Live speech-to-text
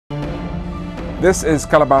This is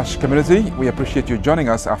Calabash community. We appreciate you joining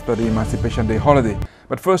us after the Emancipation Day holiday.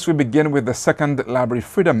 But first we begin with the second Laborie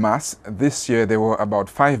Freedom Mas. This year there were about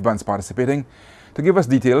 5 bands participating. To give us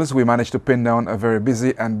details, we managed to pin down a very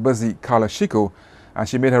busy and buzzy Carla Chiquot, and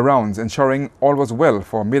she made her rounds, ensuring all was well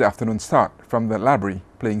for mid-afternoon start from the Laborie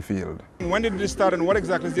playing field. When did this start and what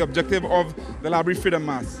exactly is the objective of the Laborie Freedom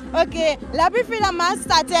Mas? Okay, Laborie Freedom Mas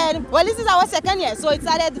started, well, this is our second year, so it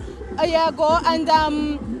started a year ago, and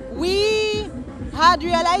we had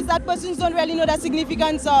realized that persons don't really know the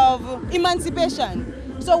significance of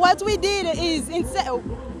emancipation. So what we did is,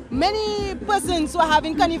 many persons were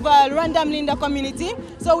having carnival randomly in the community,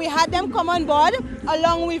 so we had them come on board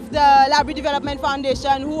along with the Laborie Development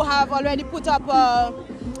Foundation, who have already put up a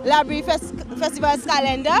Laborie Festival's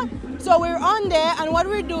calendar. So we're on there, and what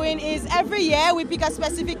we're doing is every year we pick a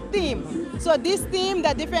specific theme. So this theme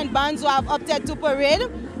that different bands who have opted to parade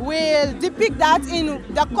will depict that in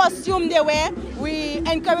the costume they wear. We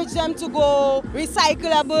encourage them to go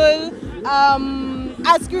recyclable,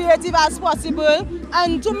 as creative as possible,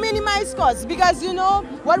 and to minimize costs, because you know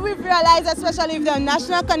what we've realized, especially with the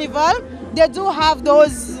National Carnival, they do have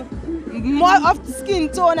those more of skin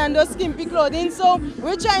tone and those skimpy clothing, so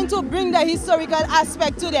we're trying to bring the historical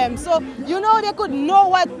aspect to them, so you know they could know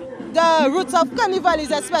what the roots of carnival is,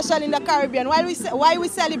 especially in the Caribbean, why we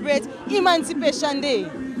celebrate Emancipation Day.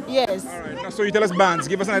 Yes. All right. Now, so you tell us bands.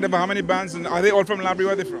 Give us an idea of how many bands, and are they all from Laborie?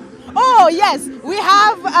 Where are they from? Oh yes, we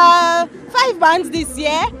have 5 bands this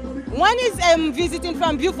year. One is visiting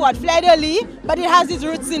from Beaufort, Fleur-de-Lis, but it has its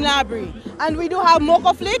roots in Laborie. And we do have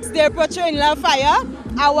Moco Flicks, they're portraying Love Fire,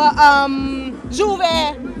 our Juve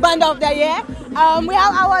Band of the Year. We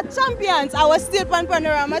have our champions, our Steel Pan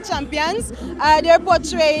Panorama champions. They're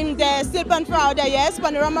portraying the Steel Pan Throughout the Years,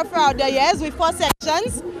 Panorama Throughout the Years with 4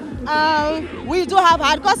 sections. We do have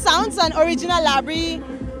hardcore sounds and original Laborie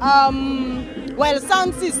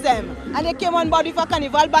sound system, and they came on board with a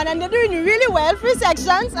carnival band, and they're doing really well. 3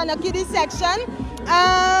 sections and a kiddie section.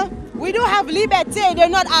 We do have Liberté. They're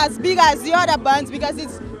not as big as the other bands because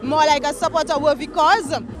it's more like a supporter worthy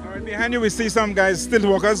cause. All right, behind you we see some guys, stilt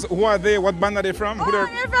walkers. Who are they? What band are they from? Oh, they're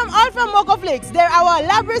all from Moco Flicks. They're our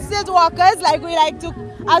Laborie stilt walkers, like we like to,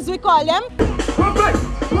 as we call them.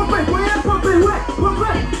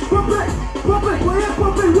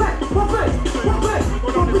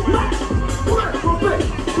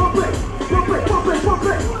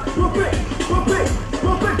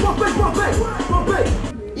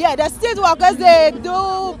 Yeah, the stilt walkers, they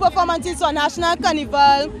do performances on National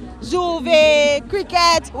Carnival, Juve,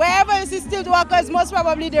 cricket, wherever you see stilt walkers, most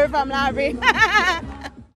probably they're from Laborie.